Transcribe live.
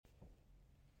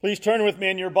Please turn with me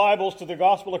in your Bibles to the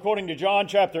Gospel according to John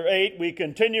chapter 8. We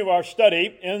continue our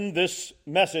study in this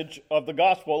message of the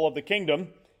Gospel of the Kingdom.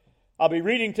 I'll be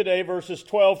reading today verses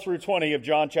 12 through 20 of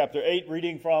John chapter 8,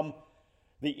 reading from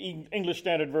the English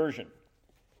Standard Version.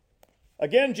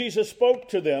 Again, Jesus spoke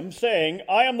to them, saying,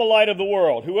 I am the light of the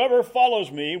world. Whoever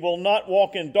follows me will not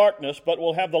walk in darkness, but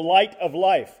will have the light of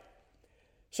life.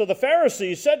 So the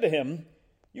Pharisees said to him,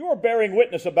 You are bearing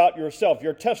witness about yourself.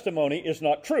 Your testimony is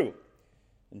not true.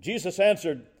 And Jesus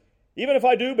answered, Even if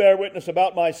I do bear witness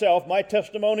about myself, my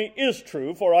testimony is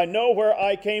true, for I know where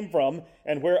I came from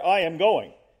and where I am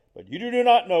going. But you do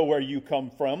not know where you come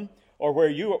from or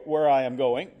where I am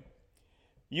going.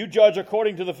 You judge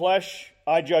according to the flesh,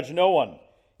 I judge no one.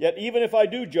 Yet even if I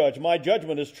do judge, my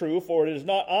judgment is true, for it is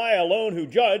not I alone who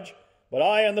judge, but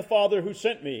I and the Father who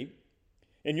sent me.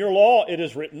 In your law it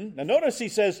is written. Now notice he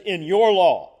says, in your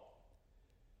law.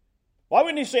 Why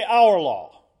wouldn't he say our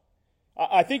law?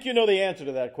 I think you know the answer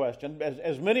to that question.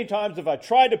 As many times have I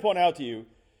tried to point out to you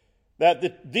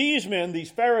that these men, these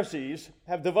Pharisees,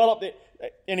 have developed it.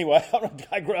 Anyway, I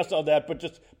don't digress on that, but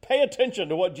just pay attention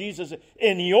to what Jesus said.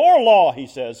 In your law, he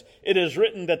says, it is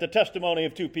written that the testimony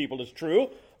of two people is true.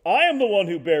 I am the one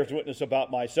who bears witness about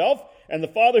myself, and the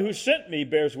Father who sent me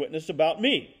bears witness about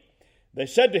me. They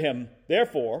said to him,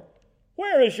 Therefore,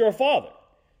 where is your Father?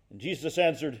 And Jesus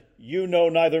answered, You know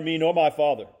neither me nor my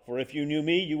Father, for if you knew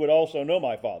me, you would also know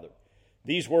my Father.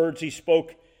 These words he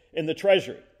spoke in the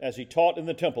treasury, as he taught in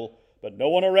the temple, but no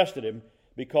one arrested him,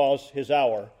 because his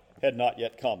hour had not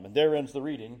yet come. And there ends the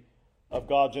reading of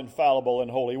God's infallible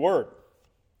and holy word.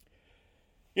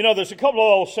 You know, there's a couple of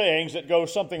old sayings that go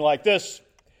something like this.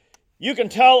 You can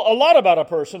tell a lot about a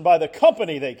person by the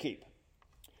company they keep.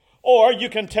 Or you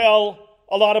can tell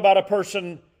a lot about a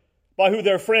person by who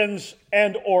their friends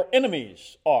and or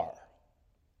enemies are.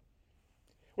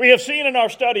 We have seen in our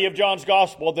study of John's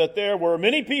Gospel that there were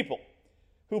many people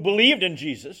who believed in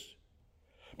Jesus,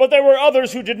 but there were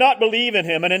others who did not believe in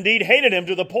him and indeed hated him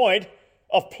to the point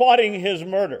of plotting his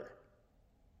murder.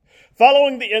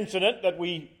 Following the incident that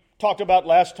we talked about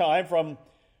last time from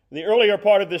the earlier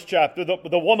part of this chapter,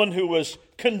 the woman who was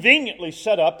conveniently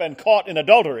set up and caught in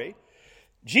adultery,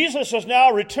 Jesus has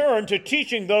now returned to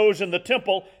teaching those in the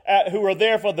temple who were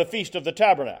there for the Feast of the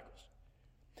Tabernacles.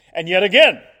 And yet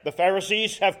again, the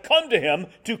Pharisees have come to him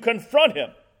to confront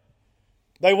him.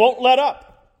 They won't let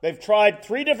up. They've tried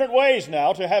 3 different ways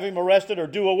now to have him arrested or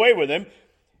do away with him.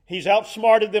 He's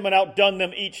outsmarted them and outdone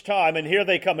them each time, and here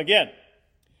they come again.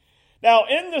 Now,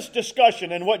 in this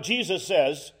discussion and what Jesus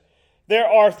says, there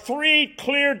are 3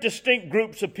 clear, distinct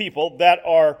groups of people that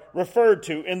are referred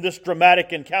to in this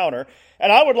dramatic encounter,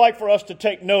 and I would like for us to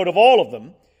take note of all of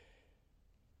them.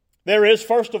 There is,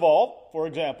 first of all, for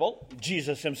example,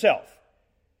 Jesus himself.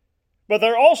 But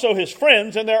there are also his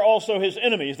friends, and there are also his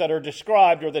enemies that are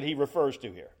described or that he refers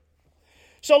to here.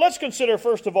 So let's consider,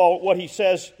 first of all, what he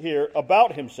says here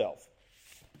about himself.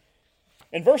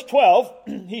 In verse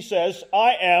 12, he says,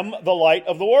 I am the light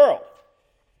of the world.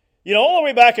 You know, all the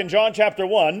way back in John chapter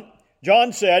 1,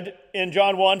 John said in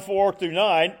John 1, 4 through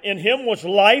 9, In him was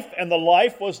life, and the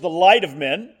life was the light of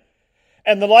men.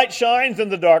 And the light shines in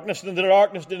the darkness, and the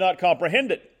darkness did not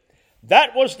comprehend it.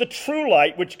 That was the true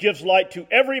light which gives light to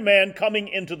every man coming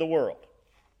into the world.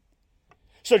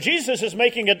 So Jesus is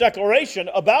making a declaration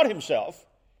about himself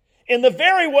in the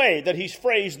very way that he's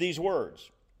phrased these words.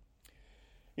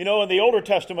 You know, in the Older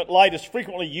Testament, light is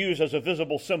frequently used as a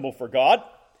visible symbol for God.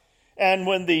 And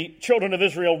when the children of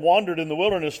Israel wandered in the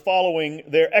wilderness following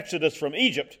their exodus from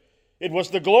Egypt, it was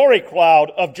the glory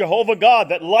cloud of Jehovah God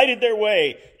that lighted their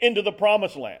way into the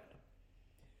promised land.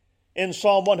 In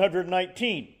Psalm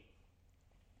 119,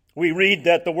 we read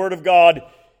that the word of God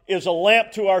is a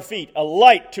lamp to our feet, a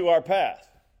light to our path.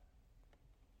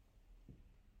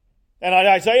 And in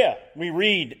Isaiah, we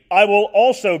read, I will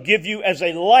also give you as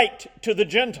a light to the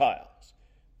Gentiles.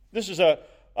 This is an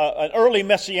early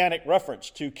messianic reference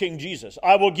to King Jesus.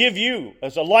 I will give you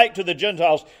as a light to the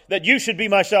Gentiles, that you should be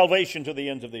my salvation to the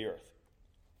ends of the earth.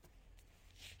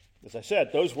 As I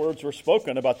said, those words were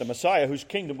spoken about the Messiah whose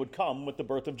kingdom would come with the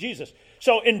birth of Jesus.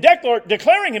 So in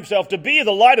declaring himself to be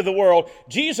the light of the world,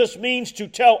 Jesus means to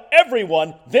tell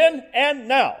everyone then and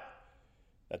now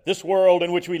that this world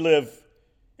in which we live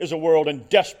is a world in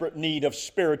desperate need of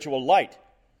spiritual light.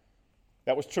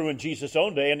 That was true in Jesus'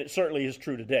 own day, and it certainly is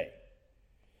true today.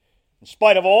 In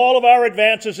spite of all of our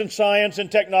advances in science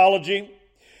and technology,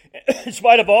 in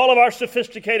spite of all of our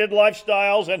sophisticated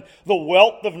lifestyles and the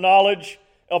wealth of knowledge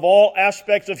of all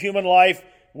aspects of human life,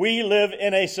 we live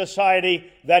in a society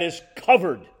that is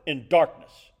covered in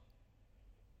darkness.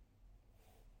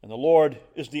 And the Lord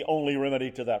is the only remedy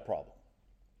to that problem.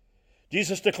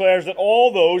 Jesus declares that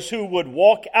all those who would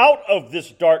walk out of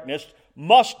this darkness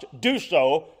must do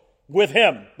so with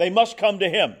him. They must come to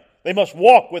him. They must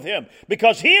walk with him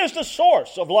because he is the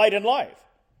source of light and life.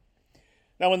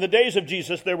 Now, in the days of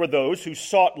Jesus, there were those who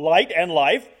sought light and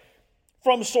life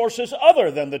from sources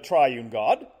other than the triune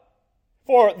God.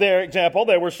 For their example,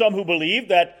 there were some who believed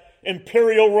that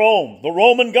imperial Rome, the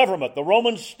Roman government, the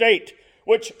Roman state,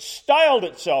 which styled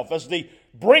itself as the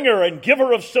bringer and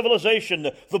giver of civilization,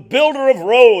 the builder of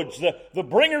roads, the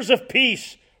bringers of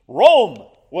peace, Rome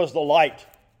was the light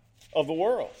of the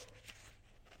world.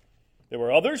 There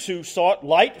were others who sought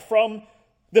light from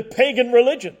the pagan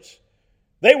religions.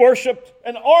 They worshipped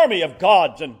an army of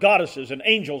gods and goddesses and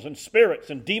angels and spirits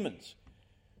and demons.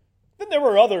 Then there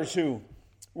were others who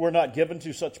were not given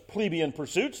to such plebeian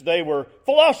pursuits. They were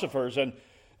philosophers and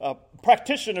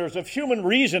practitioners of human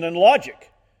reason and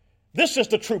logic. This is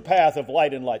the true path of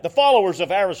light and light. The followers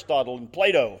of Aristotle and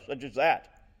Plato, such as that.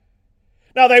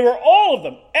 Now, they were all of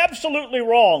them absolutely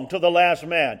wrong to the last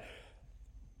man.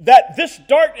 That this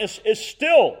darkness is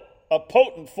still a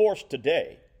potent force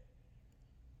today.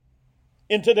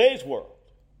 In today's world,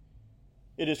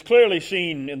 it is clearly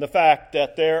seen in the fact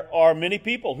that there are many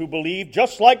people who believe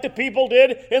just like the people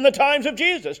did in the times of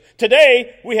Jesus.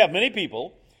 Today, we have many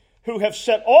people who have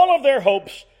set all of their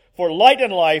hopes for light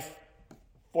and life,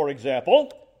 for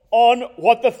example, on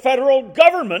what the federal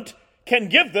government can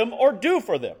give them or do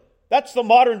for them. That's the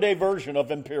modern-day version of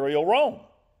imperial Rome.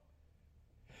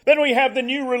 Then we have the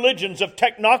new religions of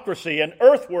technocracy and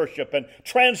earth worship and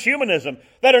transhumanism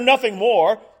that are nothing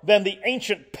more than the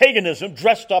ancient paganism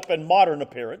dressed up in modern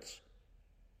appearance.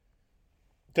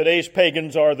 Today's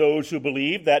pagans are those who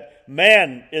believe that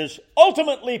man is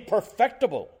ultimately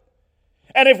perfectible.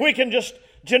 And if we can just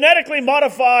genetically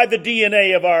modify the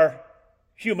DNA of our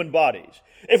human bodies,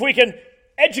 if we can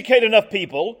educate enough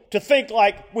people to think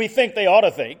like we think they ought to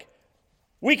think,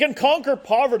 we can conquer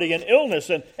poverty and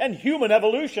illness, and human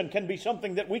evolution can be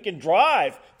something that we can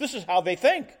drive. This is how they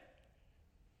think.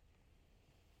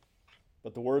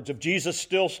 But the words of Jesus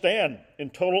still stand in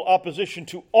total opposition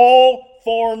to all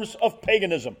forms of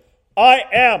paganism. I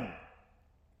am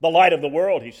the light of the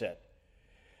world, he said.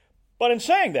 But in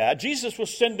saying that, Jesus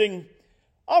was sending,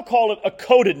 I'll call it a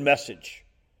coded message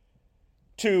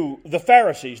to the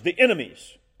Pharisees, the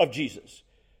enemies of Jesus.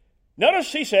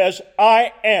 Notice he says,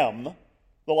 I am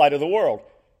the light of the world.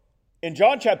 In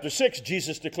John chapter 6,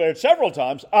 Jesus declared several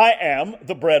times, I am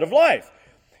the bread of life.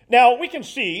 Now, we can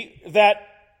see that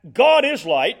God is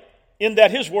light in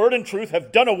that his word and truth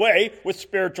have done away with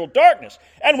spiritual darkness.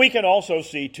 And we can also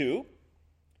see, too,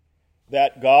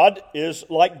 that God is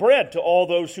like bread to all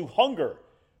those who hunger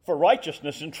for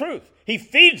righteousness and truth. He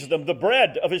feeds them the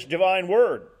bread of his divine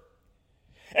word.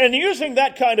 And using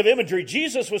that kind of imagery,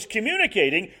 Jesus was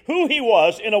communicating who he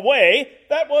was in a way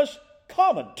that was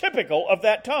common, typical of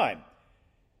that time.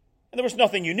 And there was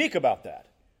nothing unique about that.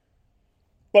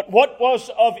 But what was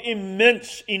of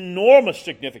immense, enormous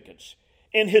significance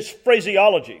in his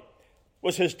phraseology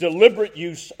was his deliberate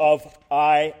use of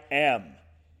I am.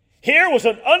 Here was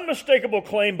an unmistakable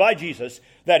claim by Jesus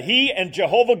that he and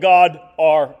Jehovah God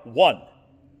are one.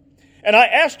 And I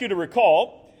ask you to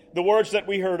recall the words that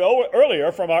we heard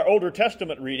earlier from our Older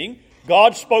Testament reading.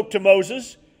 God spoke to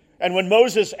Moses, and when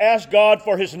Moses asked God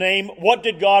for his name, what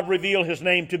did God reveal his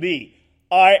name to be?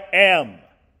 I am.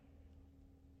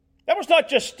 That was not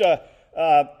just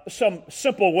some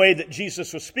simple way that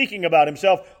Jesus was speaking about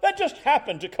himself. That just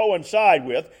happened to coincide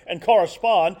with and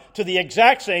correspond to the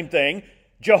exact same thing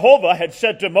Jehovah had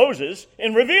said to Moses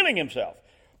in revealing himself.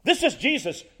 This is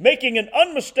Jesus making an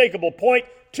unmistakable point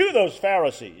to those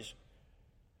Pharisees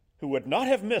who would not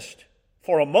have missed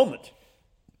for a moment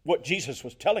what Jesus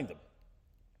was telling them.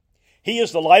 He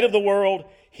is the light of the world.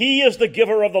 He is the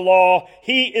giver of the law.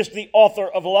 He is the author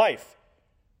of life.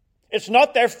 It's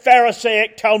not their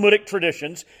Pharisaic Talmudic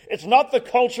traditions. It's not the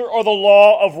culture or the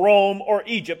law of Rome or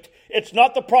Egypt. It's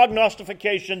not the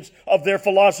prognostications of their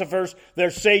philosophers, their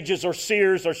sages or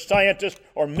seers or scientists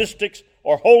or mystics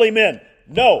or holy men.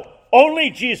 No, only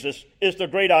Jesus is the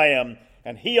great I am,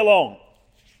 and he alone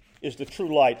is the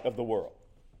true light of the world.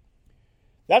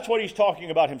 That's what he's talking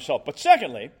about himself. But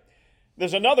secondly,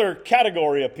 there's another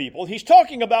category of people. He's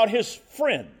talking about his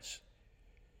friends.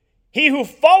 He who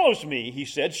follows me, he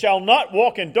said, shall not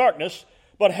walk in darkness,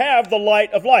 but have the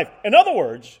light of life. In other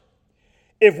words,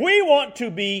 if we want to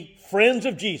be friends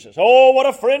of Jesus, oh, what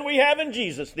a friend we have in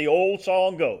Jesus, the old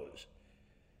song goes.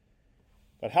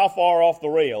 But how far off the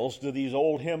rails do these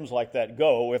old hymns like that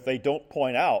go if they don't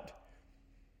point out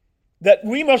that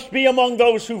we must be among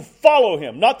those who follow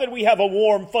him, not that we have a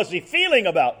warm, fuzzy feeling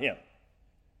about him.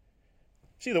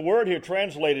 See, the word here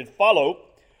translated follow,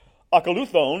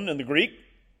 akoluthon in the Greek,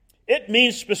 it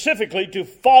means specifically to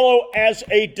follow as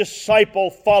a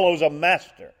disciple follows a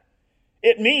master.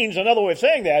 It means, another way of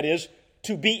saying that is,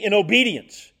 to be in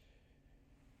obedience.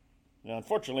 Now,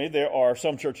 unfortunately, there are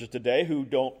some churches today who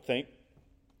don't think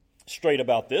straight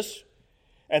about this,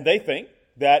 and they think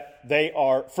that they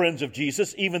are friends of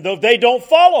Jesus even though they don't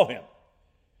follow him.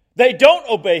 They don't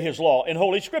obey his law in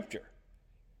Holy Scripture.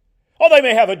 Or they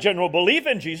may have a general belief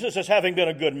in Jesus as having been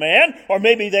a good man, or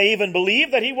maybe they even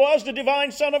believe that he was the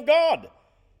divine Son of God.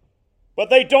 But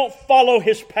they don't follow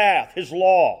his path, his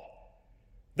law.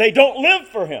 They don't live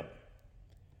for him.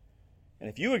 And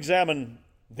if you examine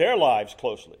their lives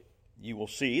closely, you will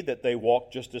see that they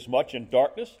walk just as much in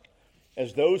darkness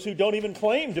as those who don't even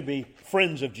claim to be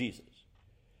friends of Jesus.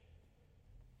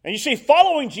 And you see,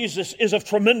 following Jesus is of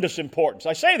tremendous importance.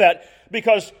 I say that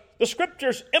because the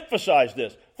Scriptures emphasize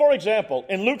this. For example,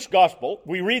 in Luke's Gospel,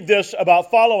 we read this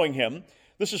about following him.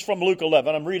 This is from Luke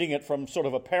 11. I'm reading it from sort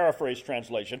of a paraphrase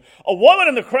translation. A woman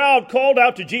in the crowd called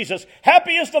out to Jesus,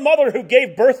 "Happy is the mother who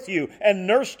gave birth to you and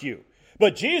nursed you."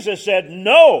 But Jesus said,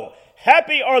 "No,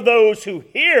 happy are those who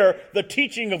hear the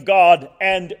teaching of God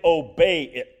and obey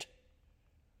it."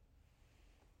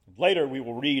 Later we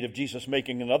will read of Jesus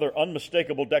making another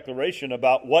unmistakable declaration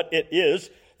about what it is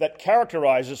that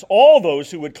characterizes all those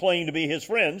who would claim to be his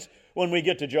friends when we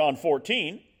get to John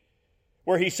 14,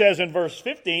 where he says in verse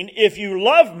 15, "If you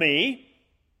love me,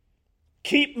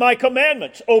 keep my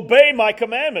commandments, obey my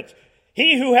commandments.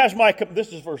 He who has my,"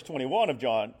 this is verse 21 of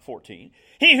John 14,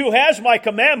 "he who has my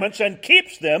commandments and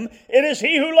keeps them, it is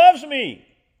he who loves me."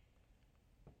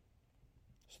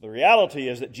 So the reality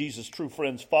is that Jesus' true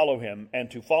friends follow him,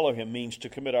 and to follow him means to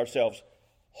commit ourselves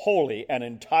wholly and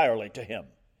entirely to him.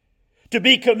 To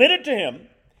be committed to him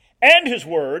and his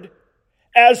word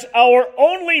as our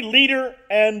only leader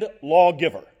and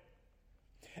lawgiver.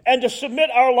 And to submit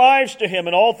our lives to him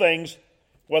in all things,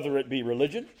 whether it be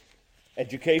religion,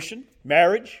 education,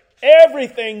 marriage,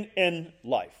 everything in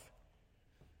life.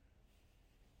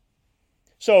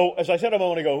 So, as I said a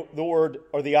moment ago, the word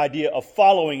or the idea of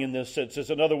following in this sense is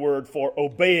another word for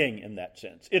obeying in that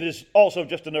sense. It is also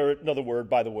just another word,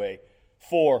 by the way,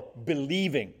 for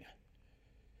believing.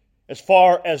 As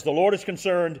far as the Lord is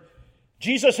concerned,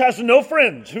 Jesus has no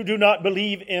friends who do not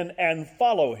believe in and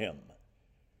follow him.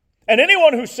 And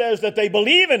anyone who says that they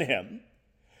believe in him,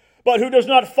 but who does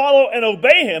not follow and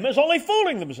obey him, is only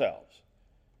fooling themselves.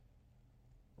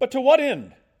 But to what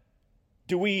end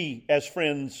do we, as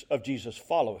friends of Jesus,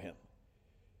 follow him?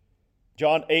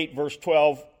 John 8, verse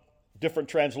 12, different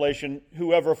translation,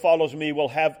 "Whoever follows me will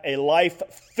have a life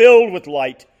filled with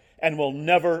light and will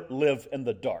never live in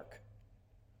the dark."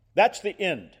 That's the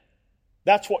end.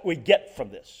 That's what we get from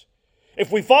this.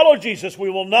 If we follow Jesus, we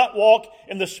will not walk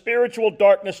in the spiritual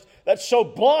darkness that so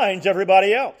blinds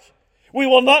everybody else. We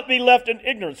will not be left in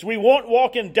ignorance. We won't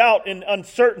walk in doubt and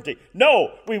uncertainty.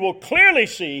 No, we will clearly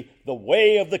see the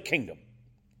way of the kingdom.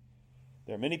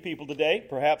 There are many people today,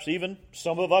 perhaps even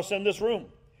some of us in this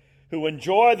room, who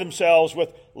enjoy themselves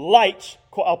with lights,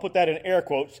 I'll put that in air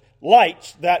quotes,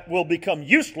 lights that will become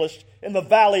useless in the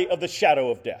valley of the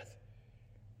shadow of death.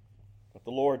 But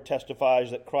the Lord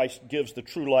testifies that Christ gives the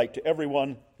true light to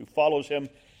everyone who follows him,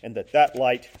 and that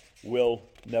light will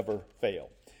never fail.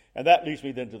 And that leads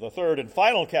me then to the third and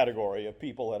final category of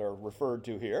people that are referred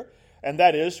to here, and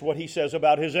that is what he says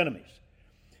about his enemies.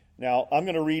 Now, I'm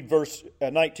going to read verse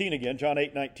 19 again, John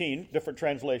 8:19, different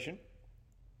translation.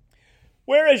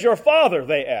 "Where is your Father?"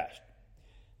 they asked.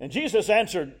 And Jesus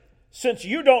answered, "Since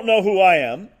you don't know who I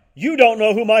am, you don't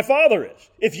know who my Father is.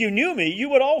 If you knew me, you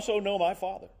would also know my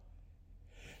Father."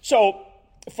 So,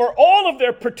 for all of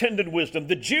their pretended wisdom,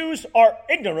 the Jews are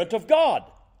ignorant of God.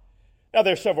 Now,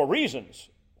 there are several reasons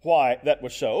why that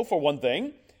was so. For one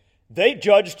thing, they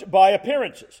judged by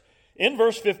appearances. In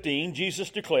verse 15,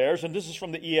 Jesus declares, and this is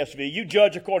from the ESV, "You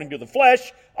judge according to the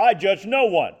flesh, I judge no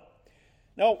one."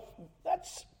 Now,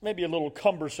 that's maybe a little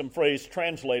cumbersome phrase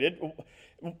translated.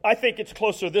 I think it's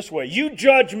closer this way. You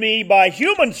judge me by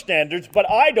human standards, but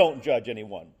I don't judge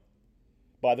anyone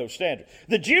by those standards.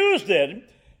 The Jews then,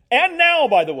 and now,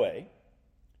 by the way,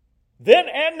 then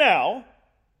and now,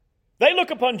 they look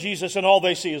upon Jesus and all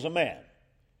they see is a man.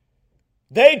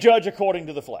 They judge according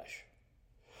to the flesh.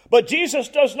 But Jesus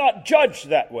does not judge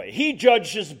that way. He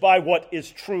judges by what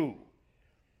is true.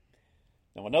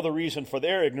 Now, another reason for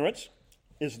their ignorance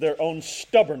is their own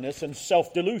stubbornness and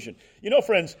self-delusion. You know,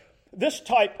 friends, this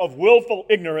type of willful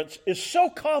ignorance is so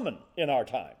common in our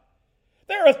time.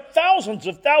 There are thousands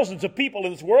of people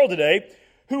in this world today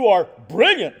who are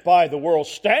brilliant by the world's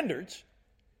standards,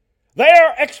 They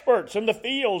are experts in the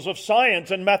fields of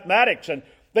science and mathematics, and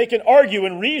they can argue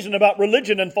and reason about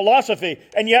religion and philosophy,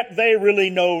 and yet they really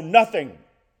know nothing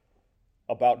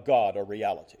about God or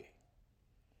reality.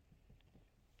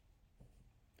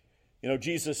 You know,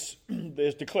 Jesus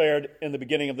is declared in the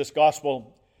beginning of this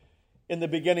gospel, in the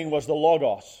beginning was the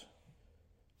Logos.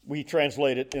 We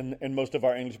translate it in most of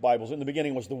our English Bibles. In the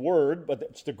beginning was the Word, but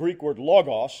it's the Greek word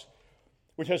Logos,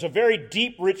 which has a very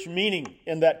deep, rich meaning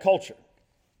in that culture.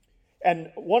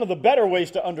 And one of the better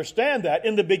ways to understand that,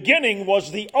 in the beginning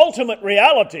was the ultimate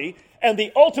reality, and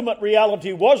the ultimate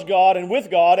reality was God and with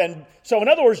God. And so, in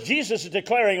other words, Jesus is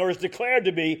declaring, or is declared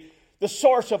to be, the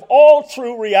source of all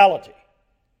true reality.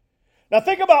 Now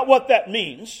think about what that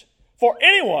means for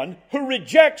anyone who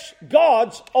rejects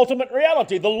God's ultimate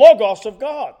reality, the Logos of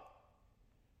God.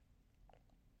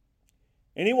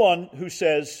 Anyone who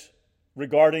says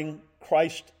regarding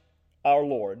Christ our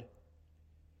Lord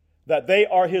that they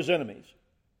are his enemies,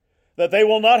 that they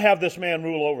will not have this man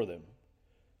rule over them,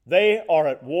 they are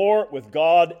at war with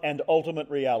God and ultimate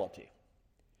reality.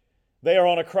 They are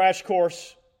on a crash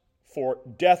course for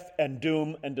death and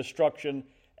doom and destruction,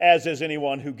 as is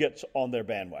anyone who gets on their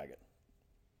bandwagon.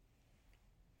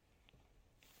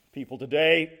 People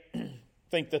today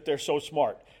think that they're so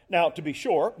smart. Now, to be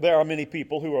sure, there are many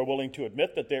people who are willing to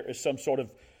admit that there is some sort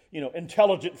of,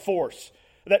 intelligent force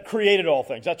that created all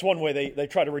things. That's one way they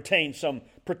try to retain some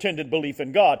pretended belief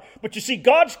in God. But you see,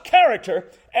 God's character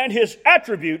and his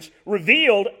attributes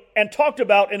revealed and talked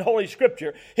about in Holy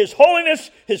Scripture, his holiness,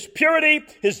 his purity,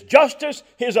 his justice,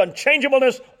 his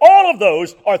unchangeableness, all of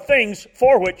those are things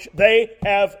for which they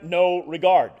have no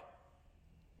regard.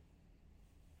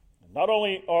 Not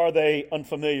only are they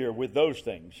unfamiliar with those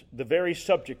things, the very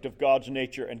subject of God's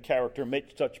nature and character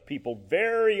makes such people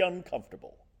very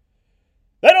uncomfortable.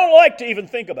 They don't like to even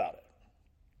think about it.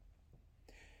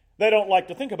 They don't like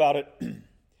to think about it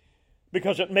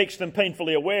because it makes them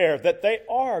painfully aware that they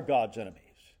are God's enemies.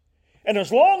 And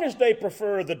as long as they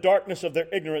prefer the darkness of their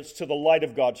ignorance to the light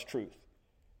of God's truth,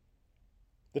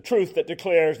 the truth that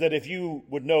declares that if you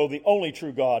would know the only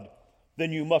true God,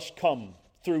 then you must come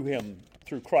through him,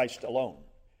 through Christ alone.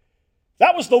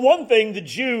 That was the one thing the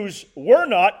Jews were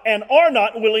not and are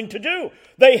not willing to do.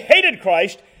 They hated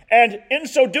Christ, and in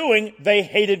so doing, they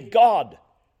hated God.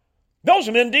 Those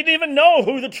men didn't even know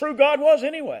who the true God was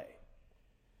anyway.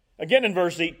 Again, in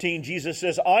verse 18, Jesus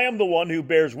says, I am the one who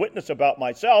bears witness about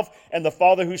myself, and the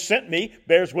Father who sent me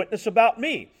bears witness about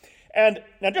me. And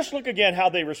now just look again how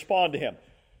they respond to him.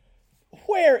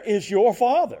 Where is your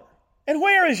Father? And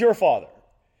where is your Father?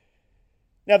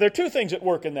 Now, there are two things at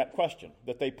work in that question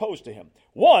that they pose to him.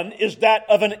 One is that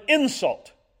of an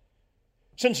insult.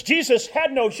 Since Jesus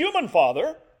had no human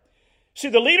father, see,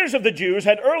 the leaders of the Jews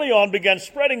had early on begun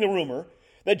spreading the rumor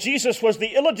that Jesus was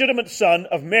the illegitimate son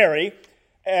of Mary,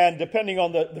 and depending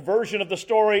on the version of the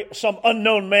story, some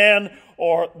unknown man,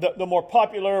 or the more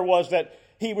popular was that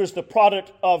he was the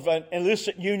product of an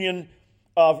illicit union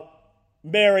of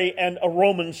Mary and a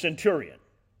Roman centurion.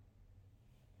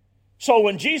 So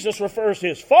when Jesus refers to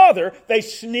his father, they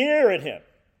sneer at him.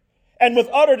 And with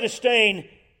utter disdain,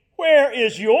 where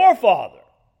is your Father?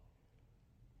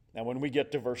 Now when we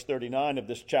get to verse 39 of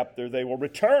this chapter, they will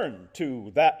return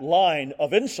to that line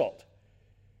of insult.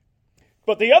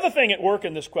 But the other thing at work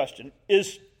in this question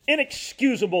is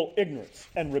inexcusable ignorance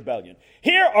and rebellion.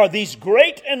 Here are these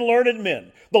great and learned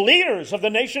men, the leaders of the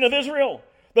nation of Israel,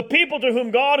 the people to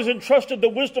whom God has entrusted the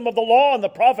wisdom of the law and the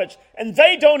prophets, and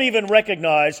they don't even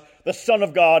recognize the Son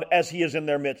of God as he is in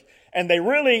their midst. And they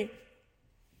really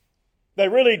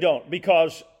don't,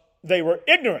 because they were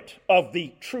ignorant of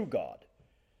the true God.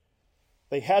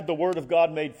 They had the Word of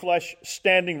God made flesh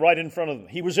standing right in front of them.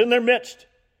 He was in their midst.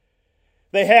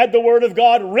 They had the Word of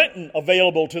God written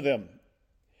available to them.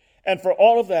 And for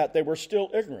all of that, they were still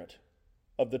ignorant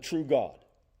of the true God.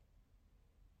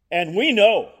 And we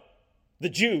know the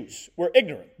Jews were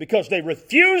ignorant because they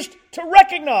refused to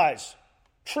recognize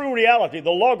true reality,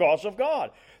 the Logos of God.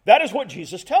 That is what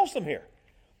Jesus tells them here.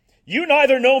 You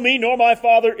neither know me nor my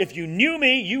Father. If you knew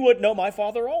me, you would know my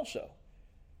Father also.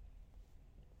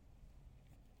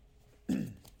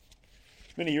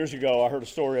 Many years ago, I heard a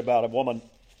story about a woman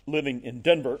living in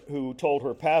Denver who told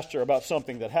her pastor about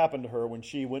something that happened to her when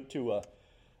she went to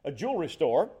a jewelry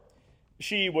store.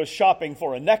 She was shopping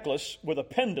for a necklace with a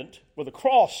pendant, with a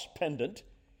cross pendant,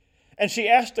 and she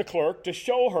asked the clerk to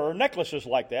show her necklaces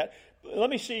like that. Let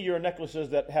me see your necklaces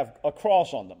that have a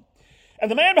cross on them.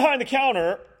 And the man behind the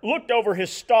counter looked over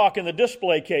his stock in the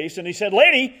display case, and he said,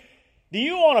 Lady, do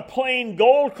you want a plain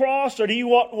gold cross, or do you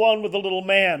want one with a little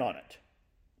man on it?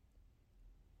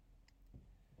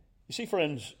 You see,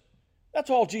 friends, That's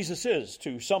all Jesus is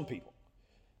to some people.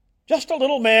 Just a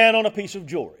little man on a piece of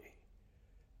jewelry.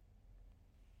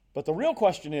 But the real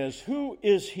question is, who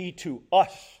is he to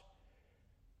us?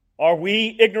 Are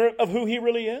we ignorant of who he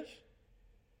really is?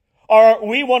 Are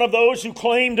we one of those who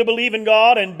claim to believe in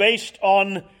God and based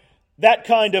on that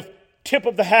kind of tip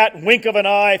of the hat, wink of an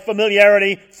eye,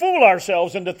 familiarity, fool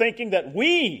ourselves into thinking that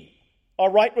we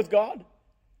are right with God?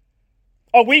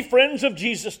 Are we friends of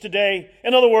Jesus today?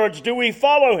 In other words, do we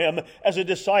follow him as a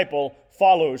disciple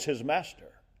follows his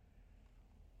master?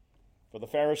 For the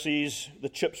Pharisees, the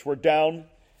chips were down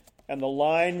and the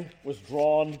line was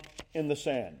drawn in the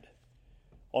sand.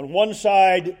 On one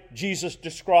side, Jesus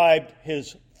described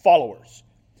his followers.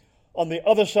 On the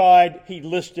other side, he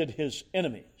listed his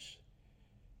enemies.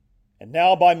 And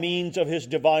now, by means of his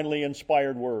divinely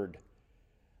inspired word,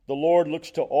 the Lord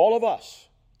looks to all of us,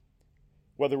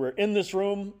 whether we're in this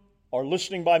room or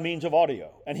listening by means of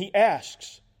audio, and he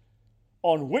asks,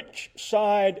 on which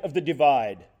side of the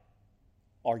divide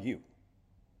are you?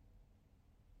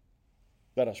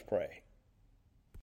 Let us pray.